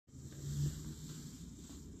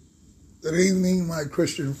Good evening, my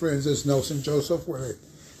Christian friends. It's Nelson Joseph with a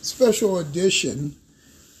special edition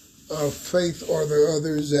of Faith or the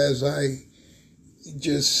Others as I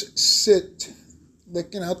just sit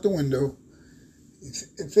looking out the window,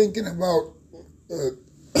 thinking about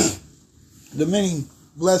the many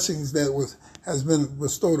blessings that has been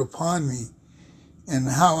bestowed upon me and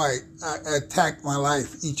how I attack my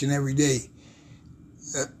life each and every day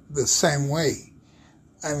the same way.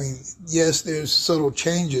 I mean, yes, there's subtle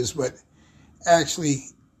changes, but actually,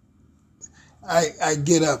 I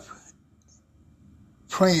get up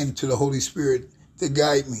praying to the Holy Spirit to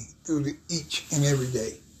guide me through each and every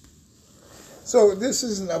day. So this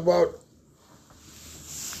isn't about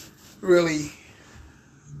really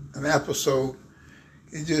an episode.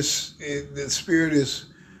 The Spirit is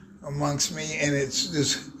amongst me, and it's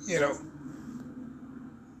just,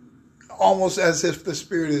 almost as if the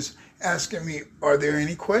Spirit is asking me, are there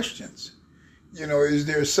any questions? Is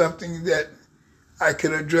there something that I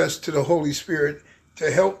could address to the Holy Spirit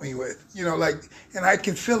to help me with, and I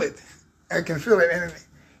can feel it. And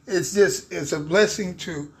it's a blessing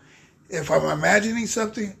to, if I'm imagining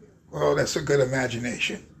something, well, that's a good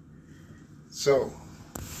imagination. So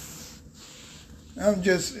I'm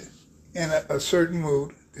just in a certain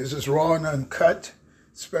mood. This is Raw and Uncut,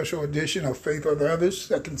 special edition of Faith or the Others,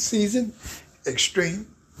 second season,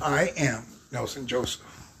 extreme. I am Nelson Joseph.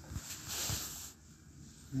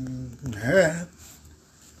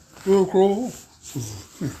 The cross.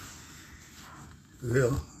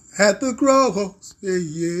 Well, at the cross,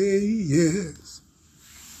 yes,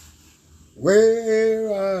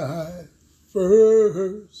 where I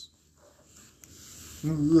first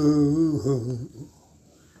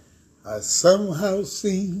I somehow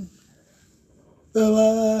seen the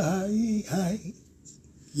light,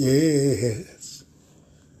 yes,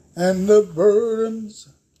 and the burdens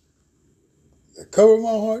that cover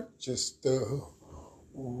my heart just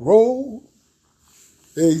roll,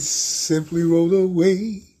 they simply roll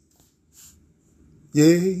away,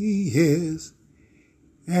 yes,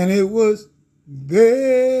 and it was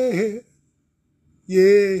there,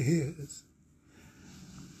 yes,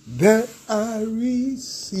 that I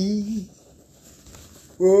received,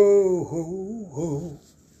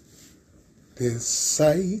 this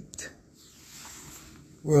sight,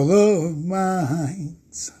 of mine,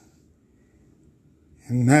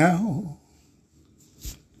 and now,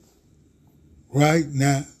 right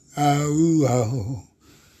now, I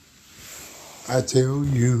tell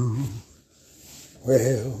you,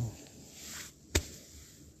 well,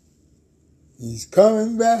 he's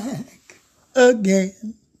coming back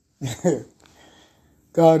again.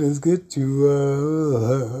 God is good to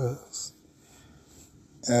us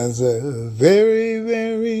as a very,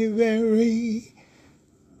 very, very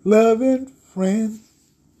loving friend.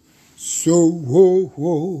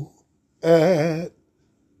 So, at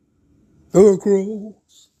the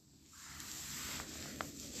cross.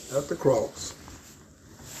 At the cross.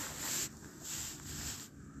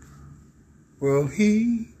 Well,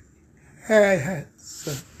 he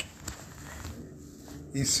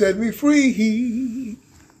set me free.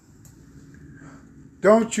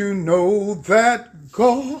 Don't you know that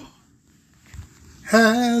God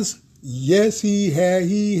has, yes, he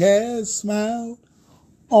has smiled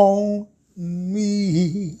on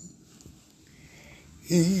me.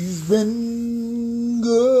 He's been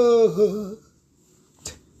good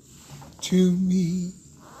to me.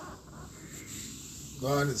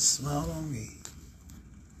 God has smiled on me.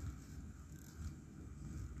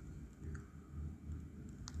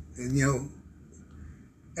 And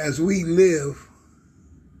as we live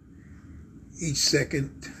each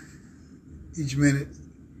second, each minute,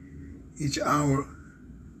 each hour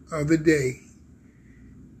of the day,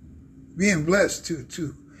 being blessed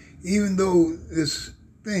to even though this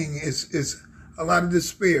thing is a lot of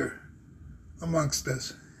despair amongst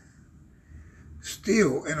us,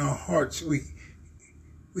 still in our hearts we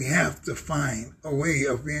have to find a way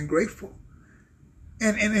of being grateful.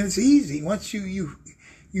 And it's easy once you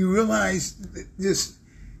realize that this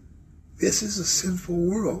is a sinful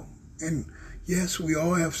world. And yes, we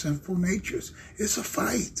all have sinful natures. It's a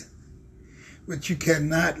fight. But you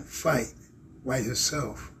cannot fight by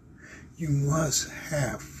yourself. You must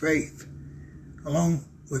have faith. Along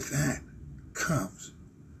with that comes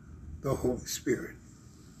the Holy Spirit.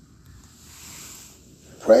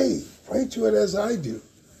 Pray to it as I do.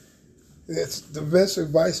 That's the best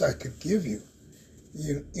advice I could give you.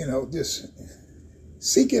 Just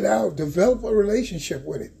seek it out, develop a relationship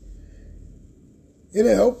with it.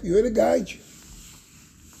 It'll help you, it'll guide you.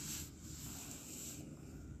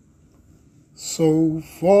 So,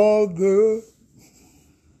 Father,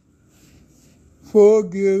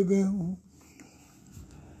 forgive them.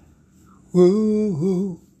 Ooh,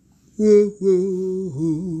 ooh, ooh,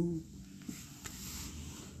 ooh.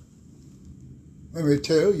 Let me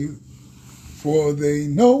tell you, for they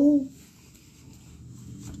know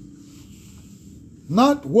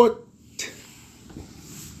not what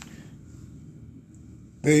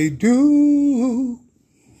they do.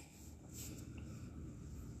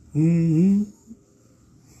 Mm-hmm.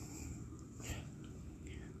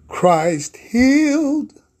 Christ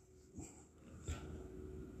healed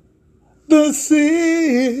the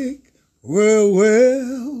sick,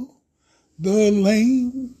 well, the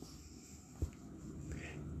lame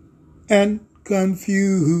and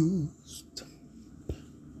confused,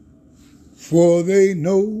 for they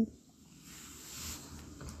know,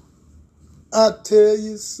 I tell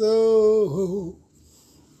you so,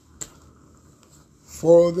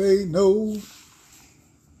 for they know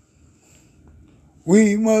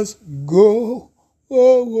we must go, oh,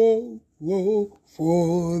 oh, oh,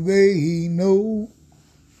 for they know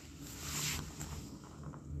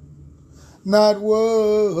not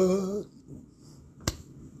what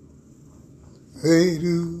they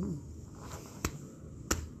do.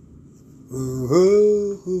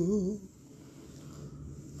 Oh.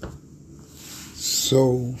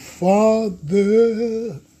 So,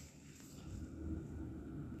 Father,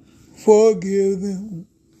 forgive them.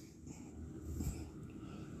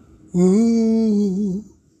 Ooh,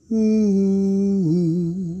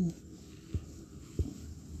 ooh.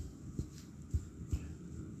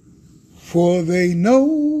 For they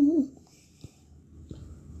know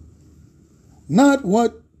not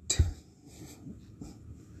what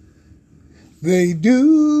they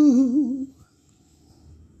do.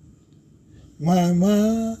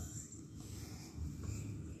 My.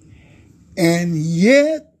 And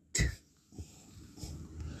yet,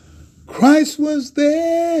 Christ was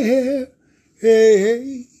there,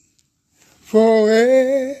 hey, for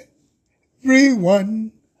every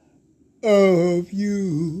one of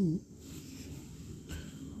you.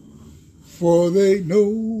 For they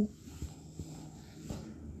know,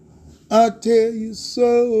 I tell you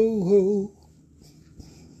so,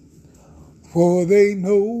 for they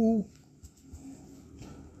know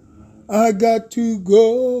I got to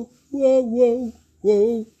go, whoa, whoa,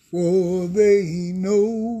 whoa, for they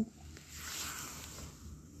know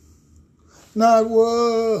not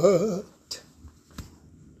what,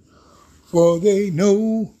 for they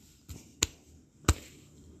know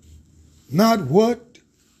not what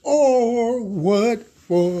or what,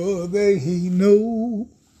 for they know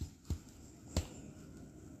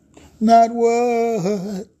not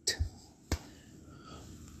what,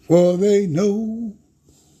 for they know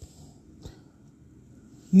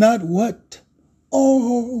not what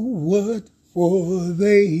or what, for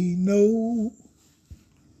they know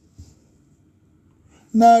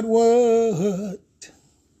not what,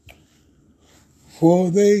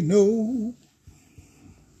 for they know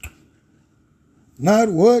not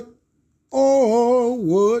what or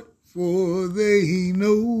what, for they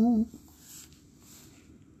know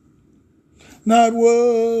not what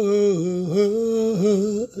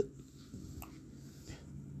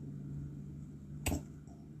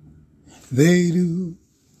they do.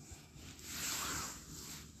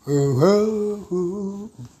 Oh, oh, oh.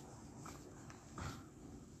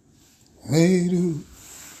 They do.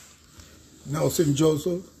 Nelson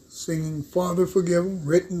Joseph singing Father Forgive Them,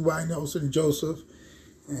 written by Nelson Joseph.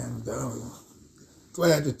 And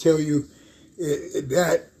glad to tell you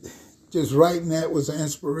that just writing that was an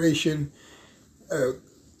inspiration,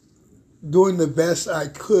 doing the best I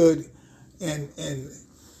could and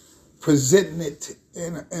presenting it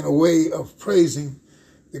in a way of praising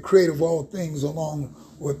the creator of all things along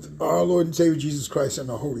with our Lord and Savior Jesus Christ and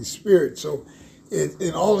the Holy Spirit. So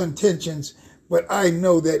in all intentions, but I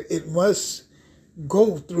know that it must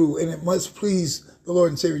go through and it must please the Lord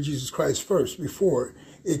and Savior Jesus Christ first before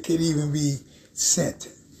it could even be sent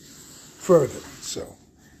further. So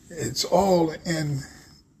it's all in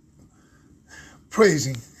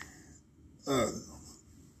praising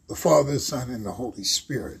the Father, Son, and the Holy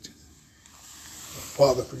Spirit.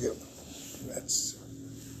 Father, forgive them. That's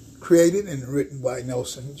created and written by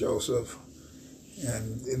Nelson Joseph.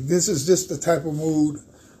 And this is just the type of mood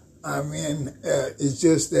I'm in. It's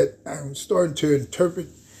just that I'm starting to interpret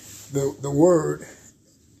the word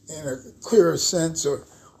in a clearer sense, or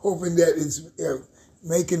hoping that it's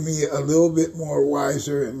making me a little bit more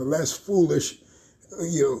wiser and less foolish,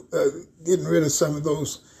 getting rid of some of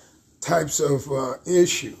those types of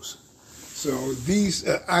issues. So these,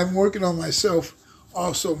 I'm working on myself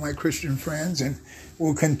also, my Christian friends, and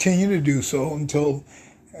will continue to do so until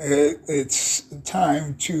it's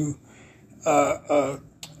time to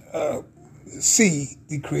see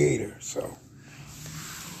the Creator. So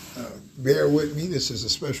bear with me. This is a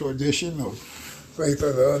special edition of Faith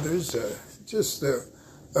of the Others. Just a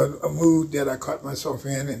mood that I caught myself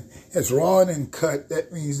in, and it's raw and uncut.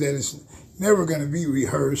 That means that it's never going to be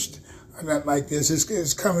rehearsed or not like this.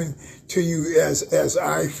 It's coming to you as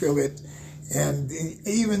I feel it. And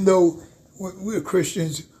even though we're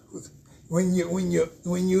Christians, when you're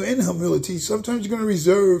in humility, sometimes you're going to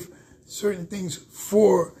reserve certain things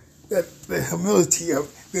for that the humility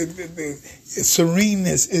of the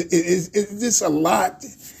sereneness. It's just a lot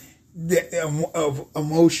of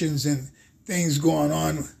emotions and things going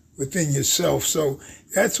on within yourself. So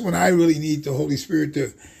that's when I really need the Holy Spirit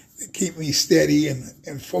to keep me steady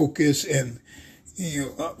and focused and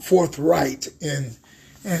forthright and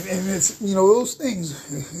it's those things,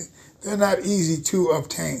 they're not easy to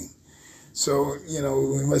obtain. So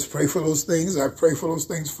we must pray for those things. I pray for those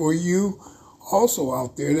things for you also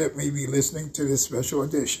out there that may be listening to this special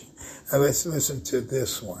edition. Now let's listen to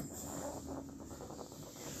this one.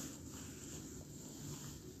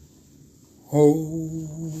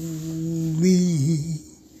 Holy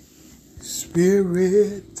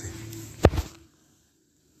Spirit,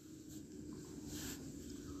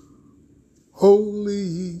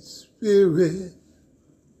 Holy Spirit,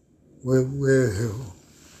 well,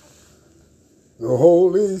 the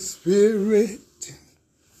Holy Spirit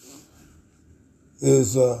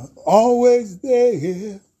is always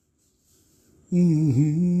there.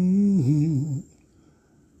 Mm-hmm.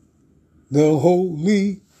 The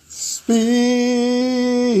Holy Spirit,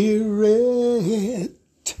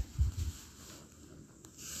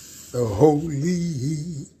 the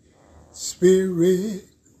Holy Spirit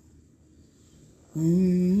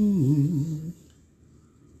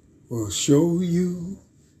will show you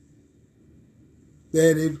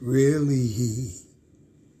that it really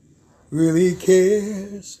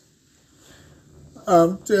cares.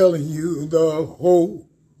 I'm telling you, the Holy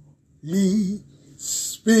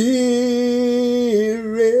Spirit,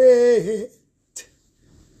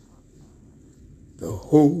 the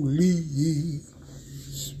Holy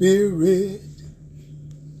Spirit,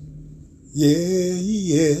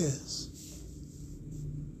 yes,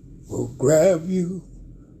 will grab you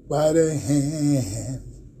by the hand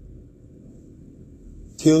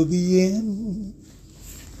till the end.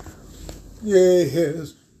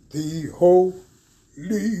 Yes, the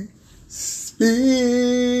Holy Spirit,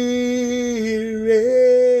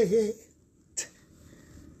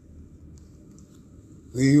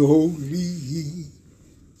 the Holy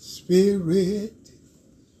Spirit,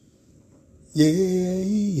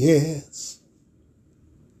 yes,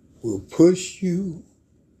 will push you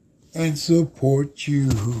and support you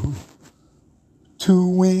to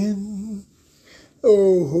win.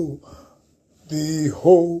 Oh, the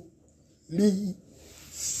Holy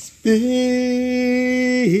Spirit,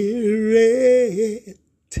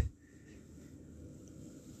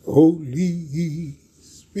 Holy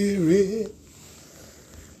Spirit,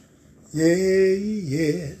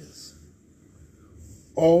 yes,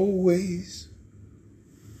 always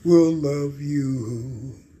will love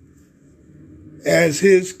you as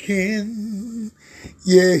his kin.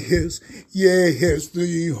 Yes,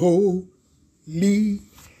 the Holy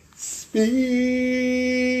Spirit,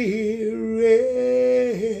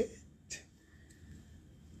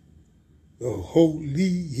 the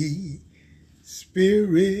Holy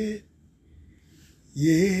Spirit,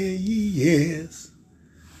 yes,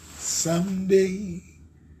 someday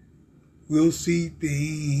we'll see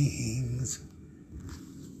things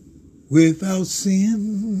without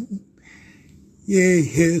sin.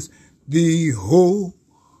 Yes, the Holy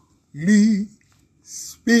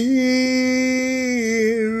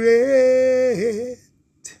Spirit,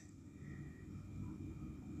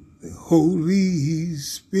 the Holy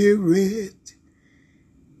Spirit,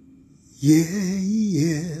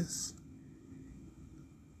 yes,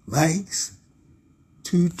 likes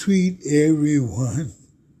to treat everyone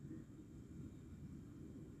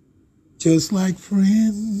just like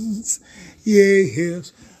friends.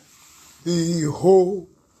 Yes, the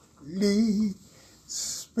Holy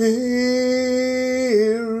Spirit,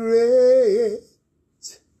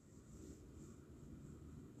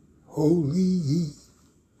 Holy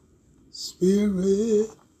Spirit,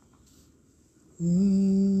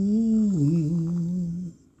 ooh,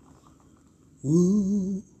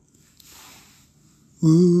 ooh,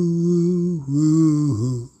 ooh,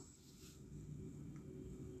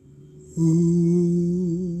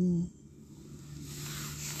 ooh.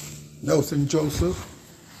 Nelson Joseph,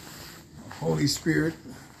 Holy Spirit,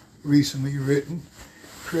 recently written,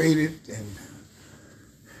 created, and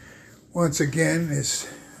once again is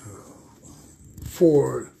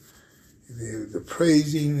for the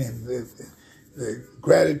praising and the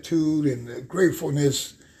gratitude and the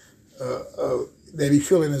gratefulness that he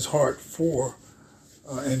feel in his heart for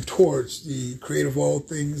and towards the creator of all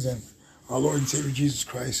things and our Lord and Savior Jesus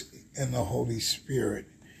Christ and the Holy Spirit.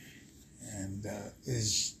 And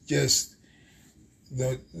it's just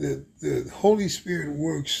the Holy Spirit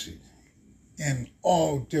works in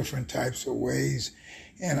all different types of ways.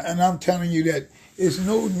 And I'm telling you that there's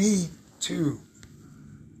no need to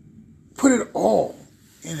put it all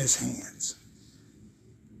in his hands.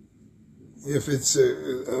 If it's a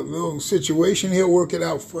little situation, he'll work it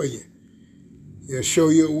out for you. He'll show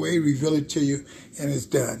you a way, reveal it to you, and it's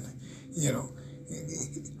done. You know,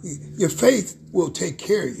 your faith will take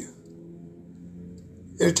care of you.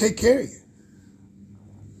 It'll take care of you.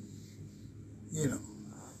 You know,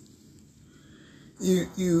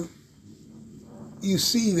 you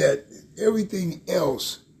see that everything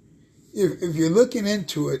else, if you're looking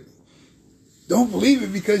into it, don't believe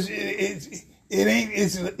it, because it's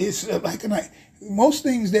like most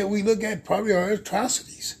things that we look at probably are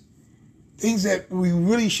atrocities. Things that we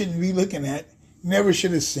really shouldn't be looking at, never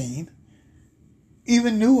should have seen,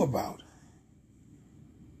 even knew about.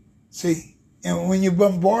 See, and when you're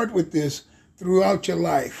bombarded with this throughout your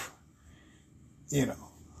life, you know,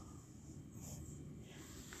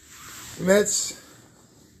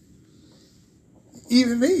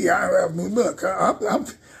 even me, I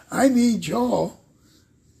need y'all.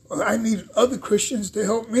 I need other Christians to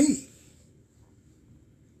help me.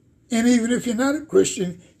 And even if you're not a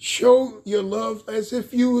Christian, show your love as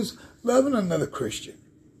if you was loving another Christian.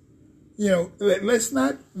 You know, let's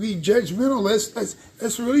not be judgmental.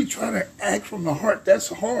 Let's really try to act from the heart. That's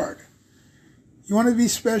hard. You want to be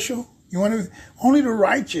special? Only the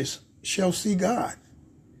righteous shall see God.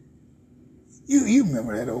 You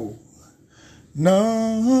remember that old,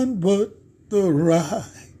 none but the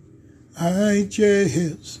righteous.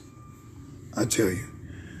 I tell you,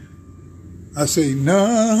 I say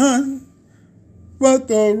none but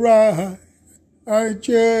the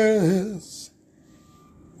righteous.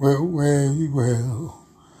 Well,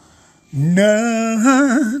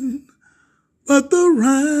 none but the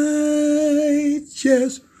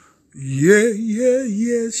righteous,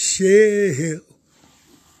 shall.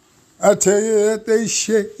 I tell you that they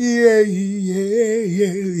shall,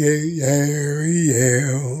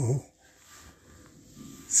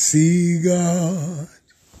 see God.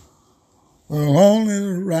 Well, only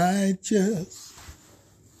the righteous,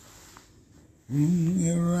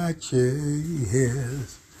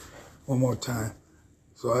 One more time.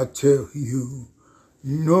 So I tell you,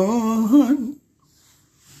 none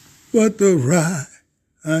but the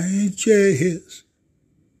righteous.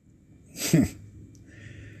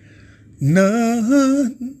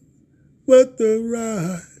 None but the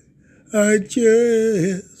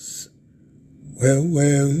righteous.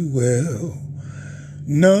 Well.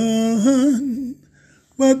 None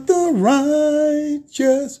but the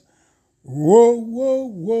righteous.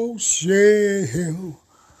 Whoa, shall.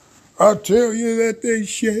 I tell you that they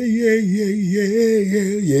shall.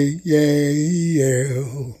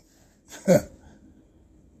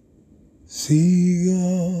 See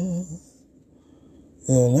God.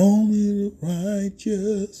 Well, only the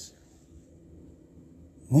righteous,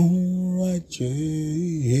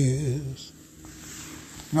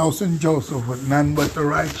 Nelson Joseph, but none but the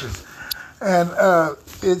righteous. And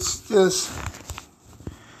it's just,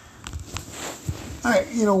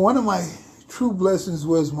 one of my true blessings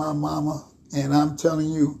was my mama. And I'm telling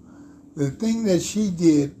you, the thing that she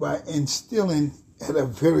did by instilling at a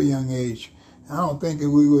very young age, I don't think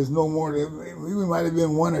we was no more than, we might have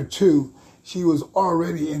been 1 or 2, she was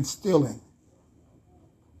already instilling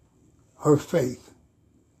her faith,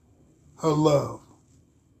 her love,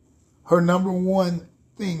 her number one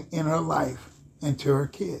thing in her life into her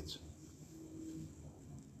kids.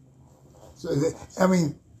 So,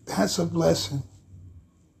 that's a blessing.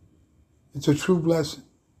 It's a true blessing.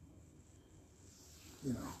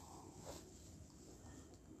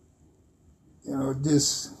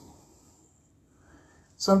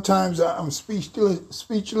 Sometimes I'm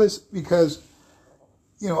speechless because,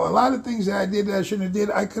 a lot of things that I did that I shouldn't have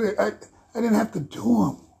did, I didn't have to do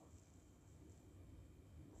them.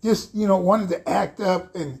 Just, wanted to act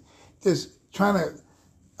up and just trying to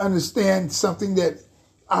understand something that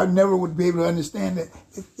I never would be able to understand. That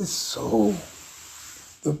it's so,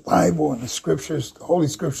 the Bible and the scriptures, the Holy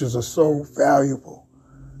Scriptures are so valuable.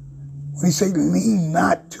 When he say, lean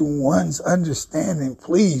not to one's understanding,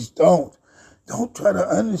 please don't. Don't try to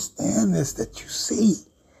understand this that you see.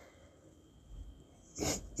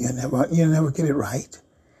 You never get it right.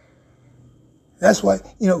 That's why,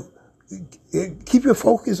 keep your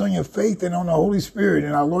focus on your faith and on the Holy Spirit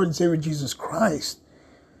and our Lord and Savior Jesus Christ.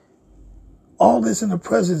 All this in the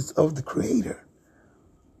presence of the Creator.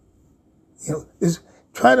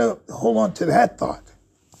 Try to hold on to that thought.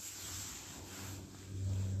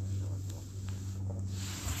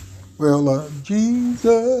 Well,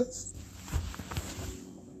 Jesus,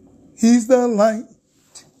 He's the light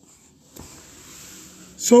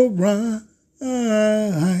so bright.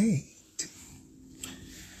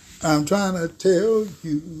 I'm trying to tell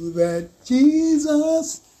you that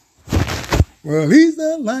Jesus, well, He's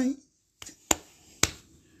the light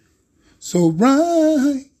so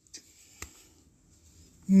bright.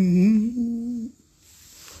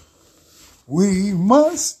 We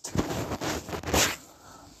must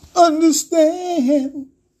understand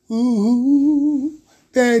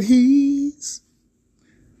that He's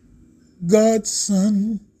God's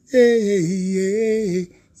Son.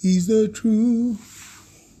 He's the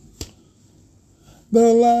truth,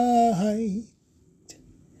 the light,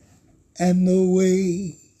 and the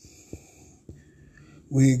way.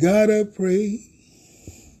 We gotta pray.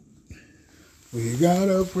 We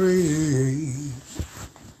gotta pray.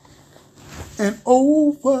 And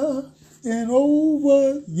over,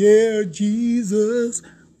 yeah, Jesus,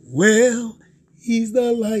 well, He's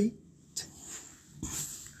the light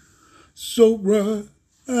so bright.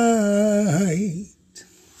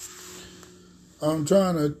 I'm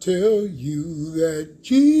trying to tell you that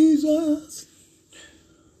Jesus,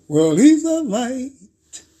 well, He's the light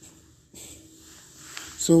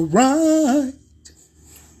so bright.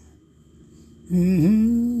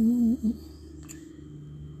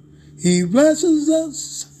 He blesses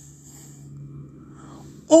us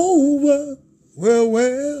over,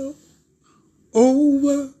 well,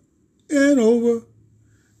 over and over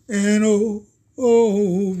and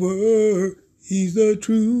over. He's the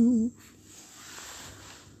truth,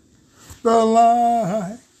 the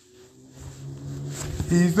light.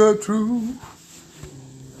 He's the truth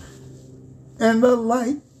and the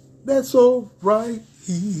light that's so bright.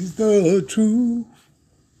 He's the truth,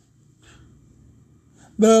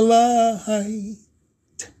 the light,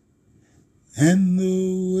 and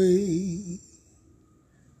the way.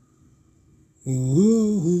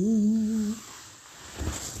 Ooh.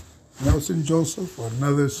 Nelson Joseph, for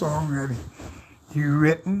another song that he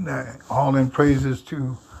written, all in praises to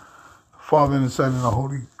the Father and the Son and the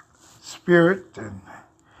Holy Spirit, and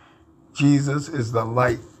Jesus is the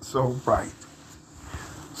light so bright.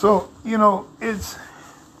 So,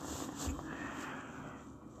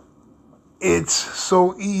 it's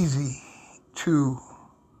so easy to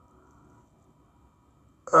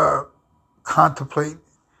contemplate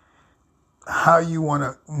how you want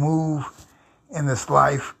to move in this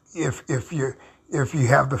life if you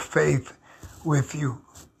have the faith with you.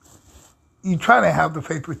 You try to have the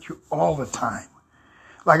faith with you all the time.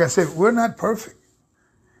 Like I said, we're not perfect,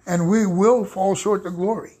 and we will fall short of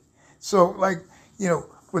glory. So,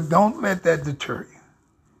 but don't let that deter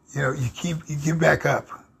you. You get back up,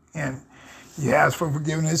 and you ask for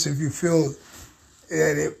forgiveness if you feel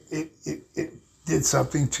that it did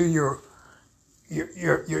something to your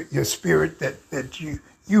spirit that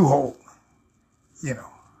you hold,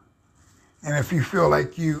 and if you feel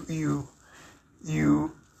like you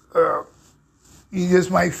just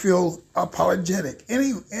might feel apologetic,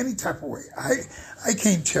 any type of way. I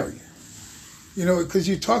can't tell you, because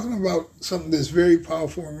you're talking about something that's very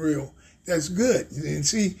powerful and real. That's good. And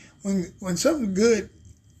see, when something good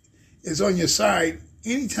is on your side,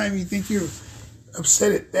 anytime you think you're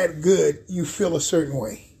upset at that good, you feel a certain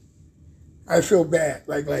way. I feel bad,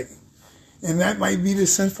 and that might be the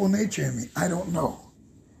sinful nature in me. I don't know.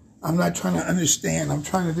 I'm not trying to understand. I'm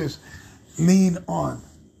trying to just lean on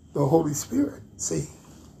the Holy Spirit. See,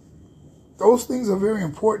 those things are very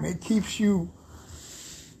important. It keeps you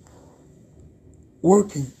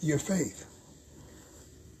working your faith.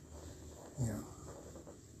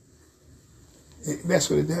 That's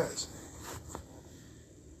what it does.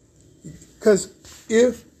 Because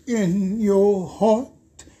if in your heart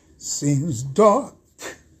seems dark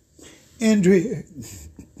and drear,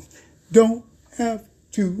 don't have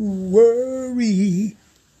to worry.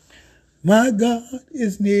 My God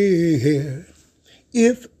is near.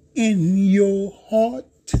 If in your heart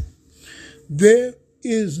there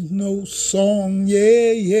is no song,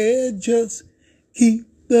 just keep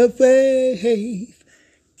the faith.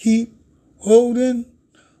 Keep holding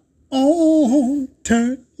on.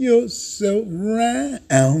 Turn yourself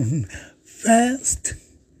round fast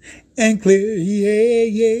and clear.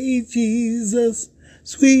 Jesus,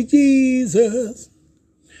 sweet Jesus,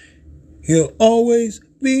 He'll always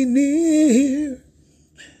be near.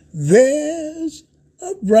 There's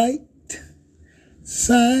a bright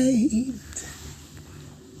sight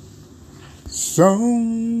somewhere.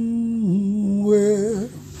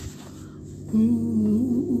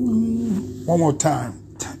 One more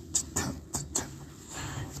time.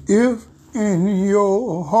 If in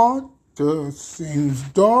your heart seems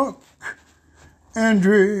dark and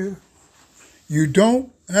drear, you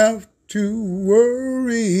don't have to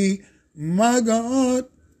worry, my God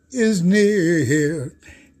is near.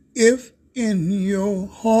 If in your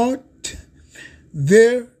heart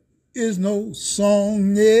there is no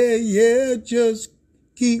song, yeah, just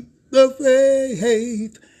keep the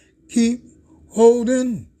faith, keep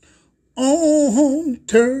holding on,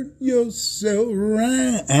 turn yourself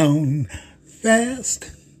around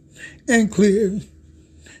fast and clear.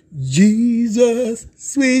 Jesus,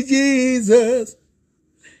 sweet Jesus,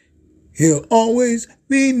 He'll always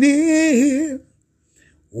be near.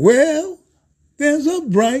 Well, there's a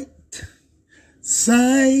bright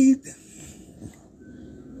side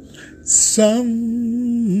somewhere.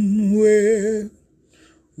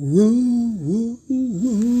 Woo, woo,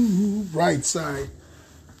 woo. Bright Side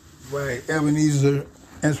by Ebenezer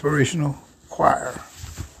Inspirational Choir.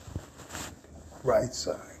 Bright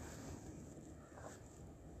Side.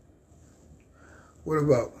 What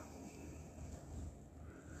about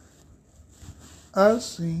I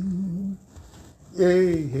sing,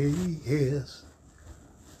 yes,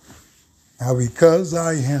 now because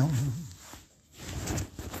I am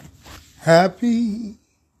happy,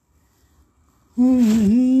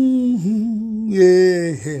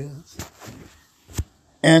 yes,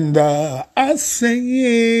 and I sing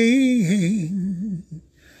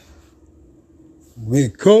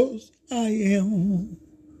because I am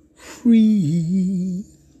free,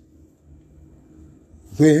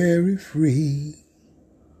 very free.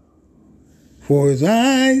 For His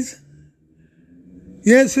eyes,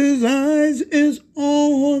 yes, His eyes is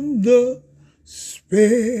on the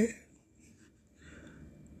sparrow.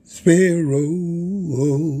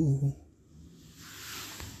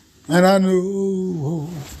 And I know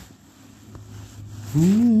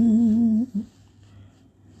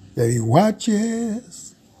that He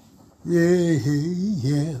watches,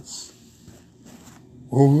 yes,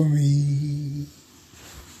 over me.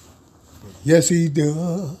 Yes, He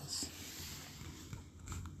does.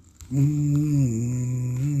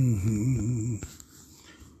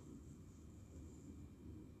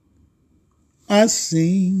 I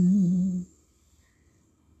sing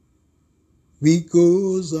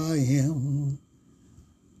because I am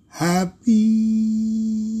happy.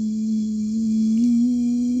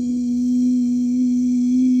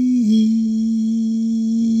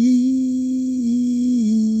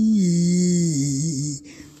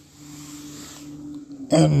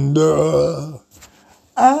 And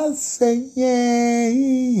I sing,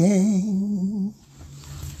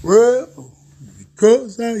 well,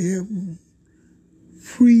 because I am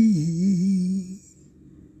free.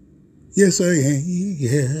 Yes, I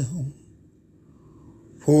am.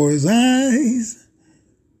 For His eyes,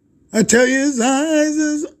 I tell you, His eyes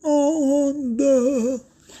is on the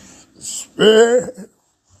sparrow.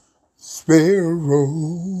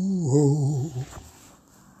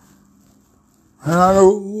 And I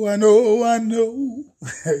know.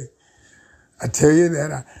 I tell you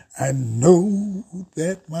that I know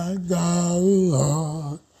that my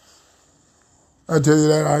God. I tell you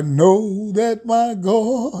that I know that my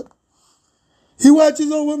God, He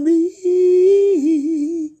watches over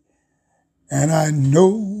me. And I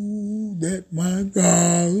know that my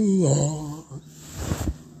God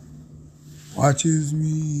watches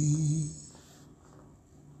me.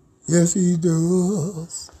 Yes, He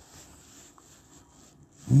does.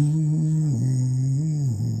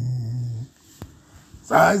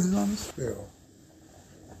 His eyes is on the sparrow.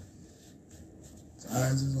 His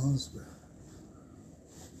eyes is on the sparrow.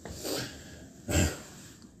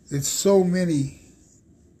 It's so many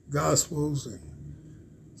gospels and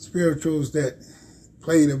spirituals that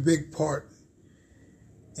played a big part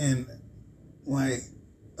in like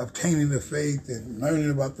obtaining the faith and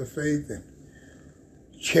learning about the faith and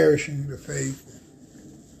cherishing the faith, and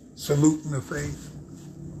saluting the faith,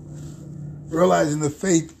 realizing the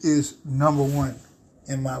faith is number one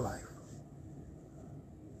in my life.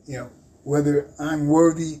 You know, whether I'm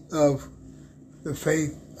worthy of the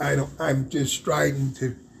faith, I'm just striving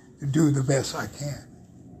to do the best I can.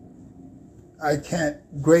 I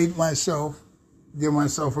can't grade myself, give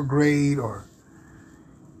myself a grade, or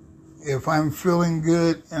if I'm feeling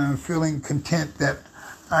good and I'm feeling content that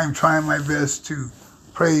I'm trying my best to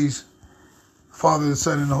praise Father, the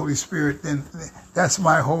Son, and the Holy Spirit, then that's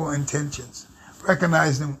my whole intentions.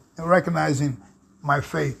 Recognizing my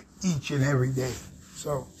faith each and every day.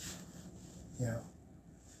 So, you know,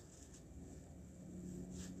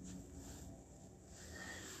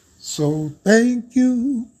 So thank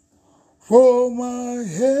you for my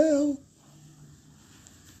health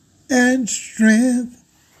and strength.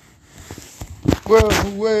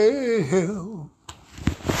 Well,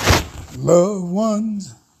 loved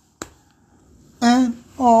ones and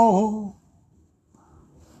all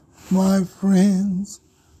my friends.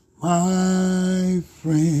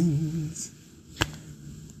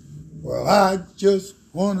 Well, I just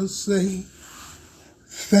want to say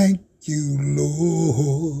thank you,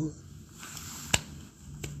 Lord,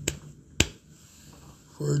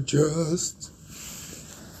 for just,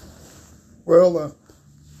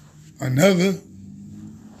 another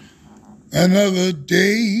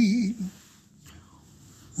day.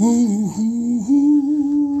 Ooh.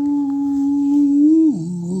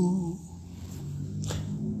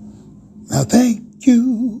 Now thank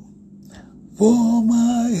you for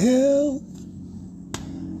my health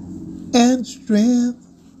and strength.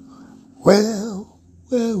 Well,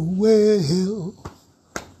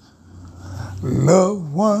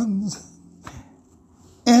 loved ones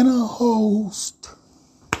and a host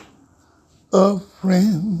of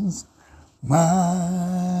friends,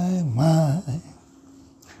 my.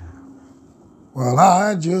 Well,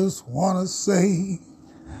 I just want to say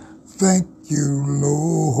thank you,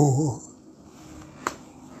 Lord,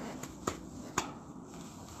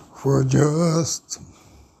 for just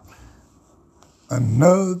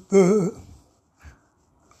another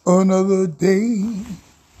day.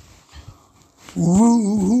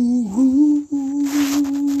 Ooh.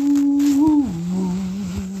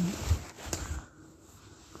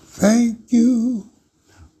 Thank you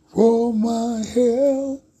for my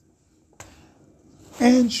health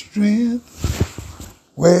and strength.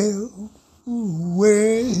 Well,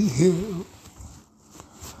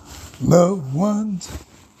 loved ones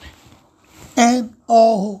and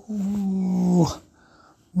all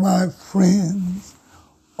my friends,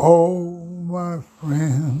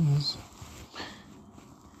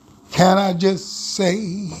 Can I just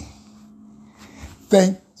say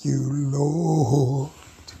thank you, Lord,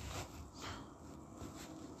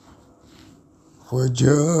 for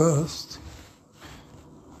just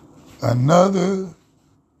another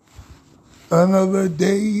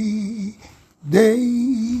day.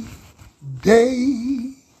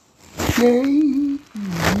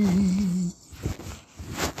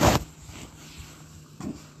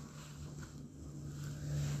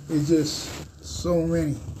 It's just so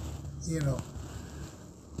many,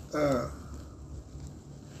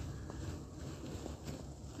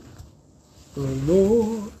 the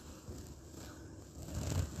Lord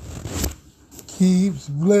keeps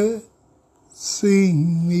blessing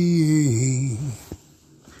me.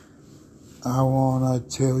 I want to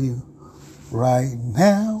tell you right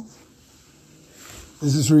now,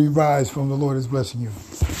 this is revised from The Lord is Blessing You.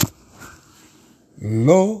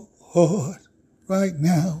 Lord, right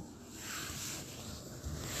now,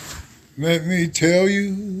 let me tell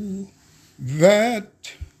you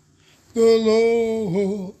that the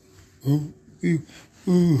Lord,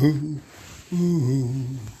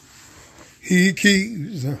 He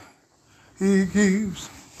keeps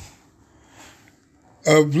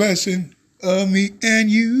a blessing of me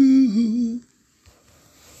and you.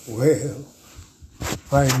 Well,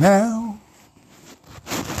 right now,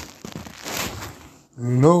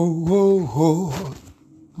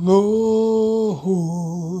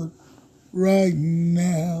 Lord, right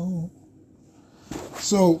now.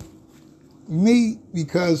 So, me,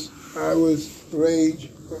 because I was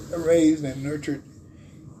raised and nurtured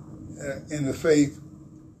in the faith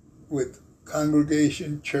with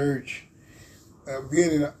congregation, church,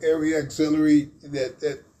 being in every auxiliary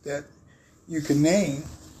that you can name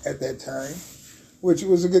at that time, which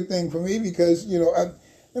was a good thing for me because,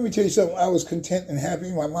 let me tell you something. I was content and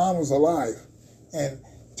happy. My mom was alive, and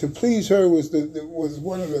to please her was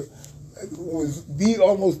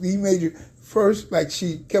almost the major. First, like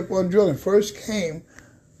she kept on drilling. First came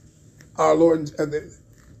our Lord,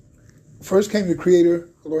 first came the Creator,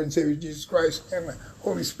 the Lord and Savior Jesus Christ, and the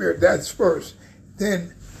Holy Spirit. That's first.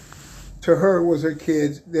 Then to her was her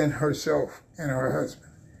kids, then herself and her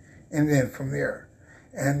husband, and then from there,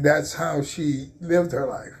 and that's how she lived her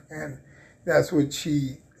life, and that's what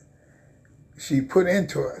she put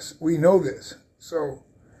into us. We know this, so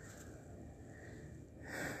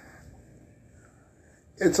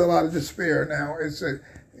it's a lot of despair now.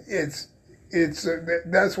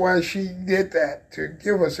 That's why she did that, to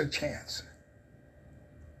give us a chance.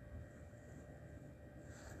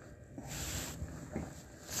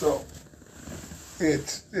 So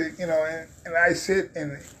it's and I sit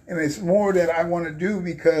and it's more that I want to do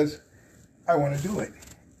because I want to do it.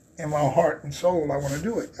 In my heart and soul, I want to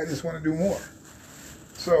do it. I just want to do more.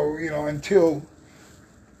 So, until,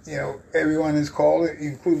 everyone is called,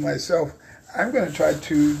 including myself, I'm going to try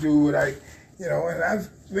to do what and I've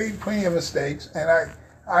made plenty of mistakes, and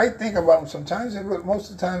I think about them sometimes, but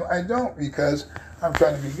most of the time I don't, because I'm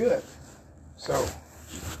trying to be good. So,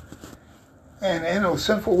 and in a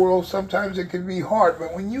sinful world, sometimes it can be hard,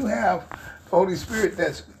 but when you have the Holy Spirit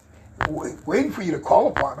that's waiting for you to call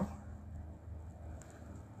upon Him,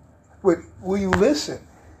 but will you listen?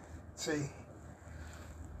 See?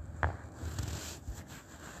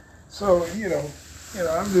 So,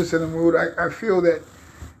 I'm just in a mood. I feel that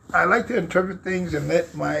I like to interpret things and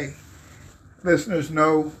let my listeners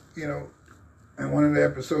know, in one of the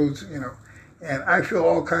episodes, and I feel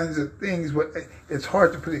all kinds of things, but it's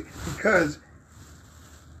hard to put it because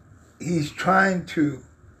he's trying to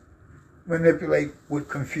manipulate with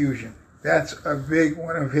confusion. That's a big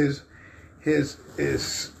one of his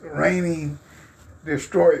reigning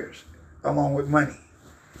destroyers, along with money.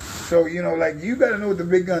 So, you got to know what the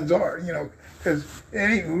big guns are, because it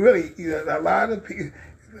ain't really, a lot of people,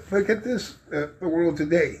 look at this, the world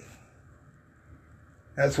today.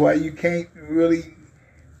 That's why you can't really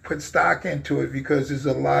put stock into it, because there's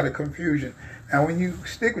a lot of confusion. Now, when you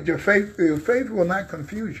stick with your faith will not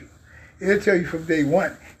confuse you. It'll tell you from day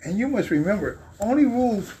one. And you must remember, only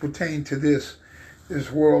rules pertain to this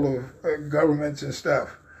world of governments and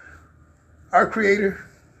stuff. Our Creator,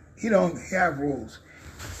 He don't have rules.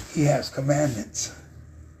 He has commandments.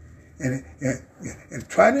 And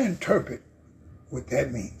try to interpret what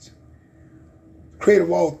that means. Creator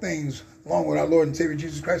of all things, along with our Lord and Savior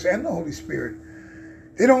Jesus Christ and the Holy Spirit,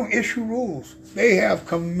 they don't issue rules. They have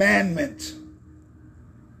commandments.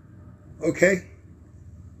 Okay?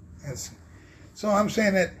 Yes. So I'm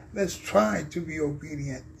saying that let's try to be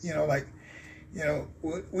obedient.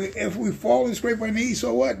 If we fall and scrape our knees,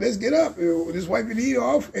 so what? Let's get up. Just wipe your knee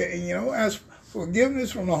off and, ask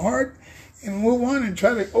forgiveness from the heart and move on and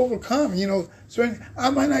try to overcome. So I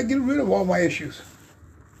might not get rid of all my issues.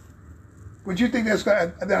 Would you think that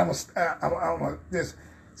I'm gonna just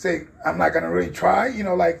say I'm not gonna really try?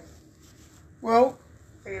 Well,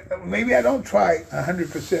 maybe I don't try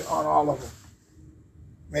 100% on all of them.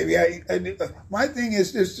 Maybe my thing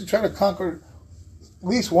is just to try to conquer at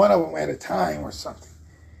least one of them at a time or something,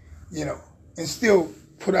 and still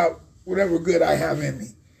put out whatever good I have in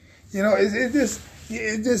me. It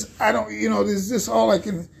just I don't, this is just all I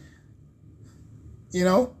can,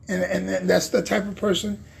 and that's the type of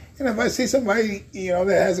person. And if I see somebody, that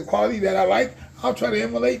has a quality that I like, I'll try to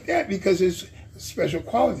emulate that, because it's a special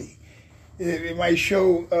quality. It might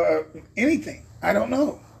show anything. I don't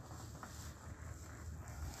know.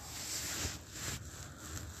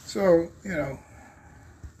 So,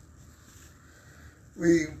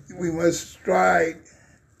 we must strive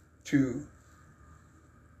to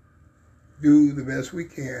do the best we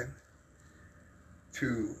can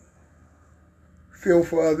to feel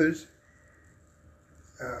for others,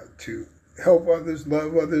 to help others,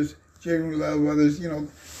 love others, genuinely love others.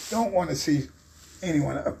 Don't want to see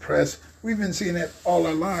anyone oppressed. We've been seeing that all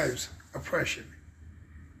our lives, oppression.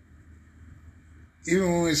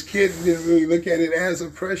 Even when we was kids, we didn't really look at it as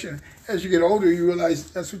oppression. As you get older, you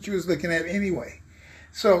realize that's what you was looking at anyway.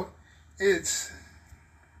 So you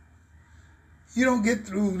don't get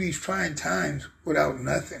through these trying times without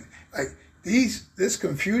nothing. Like this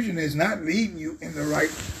confusion is not leading you in the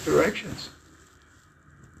right directions.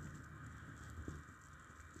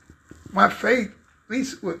 My faith, at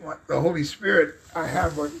least with the Holy Spirit, I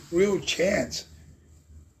have a real chance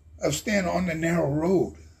of staying on the narrow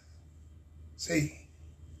road. See,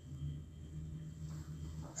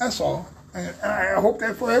 that's all. And I hope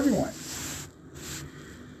that for everyone.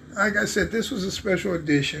 Like I said, this was a special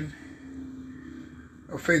edition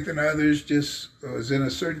of Faith in Others. Just was in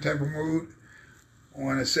a certain type of mood. I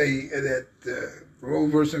want to say that Roe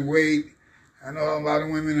versus Wade, I know a lot of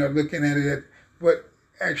women are looking at it, but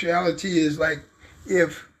actuality is like,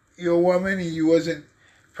 if you're a woman and you wasn't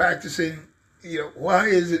practicing, why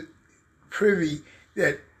is it privy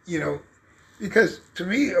that, because to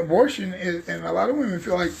me, abortion is, and a lot of women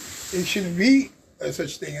feel like it shouldn't be a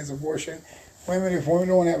such thing as abortion. If women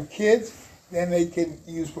don't have kids, then they can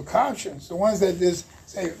use precautions. The ones that just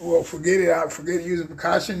say, well, forget using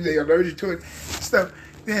precautions, they're allergic to it, stuff,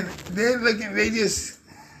 then they're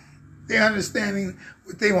understanding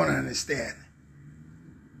what they want to understand,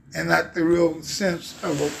 and not the real sense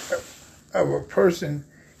of a person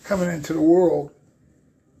coming into the world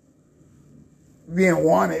being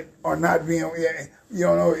wanted or not being, you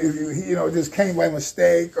don't know if you just came by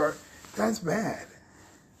mistake, or that's bad.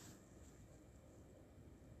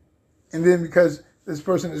 And then because this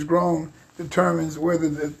person is grown, determines whether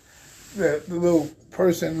the little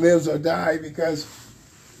person lives or dies because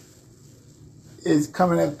it's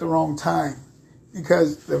coming at the wrong time,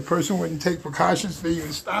 because the person wouldn't take precautions to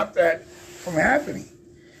even stop that from happening.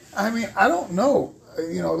 I mean, I don't know.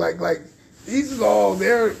 Like these is all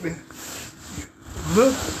there.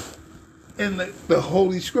 Look in the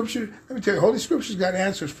Holy Scripture. Let me tell you, Holy Scripture's got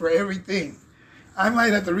answers for everything. I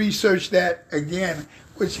might have to research that again,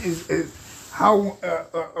 which is how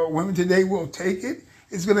women today will take it.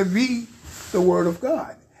 It's going to be the Word of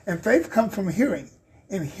God. And faith comes from hearing,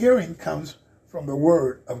 and hearing comes from the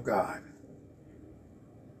Word of God.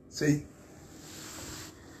 See?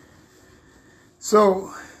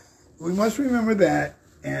 So we must remember that.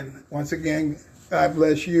 And once again, God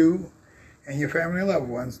bless you and your family and loved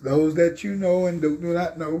ones. Those that you know and do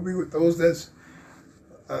not know, be with those that's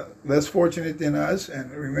less fortunate than us.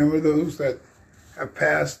 And remember those that have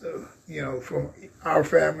passed, from our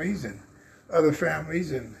families and other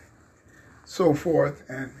families and so forth.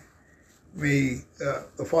 And may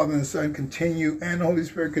the Father and the Son continue, and the Holy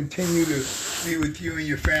Spirit continue to be with you and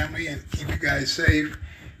your family and keep you guys safe.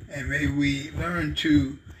 And may we learn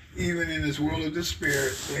to, even in this world of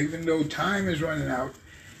despair, even though time is running out,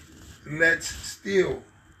 let's still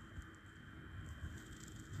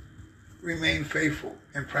remain faithful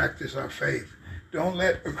and practice our faith. Don't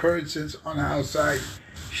let occurrences on the outside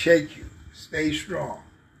shake you. Stay strong.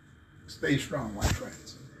 Stay strong, my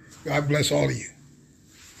friends. God bless all of you.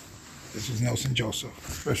 This is Nelson Joseph,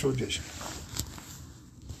 Special Edition.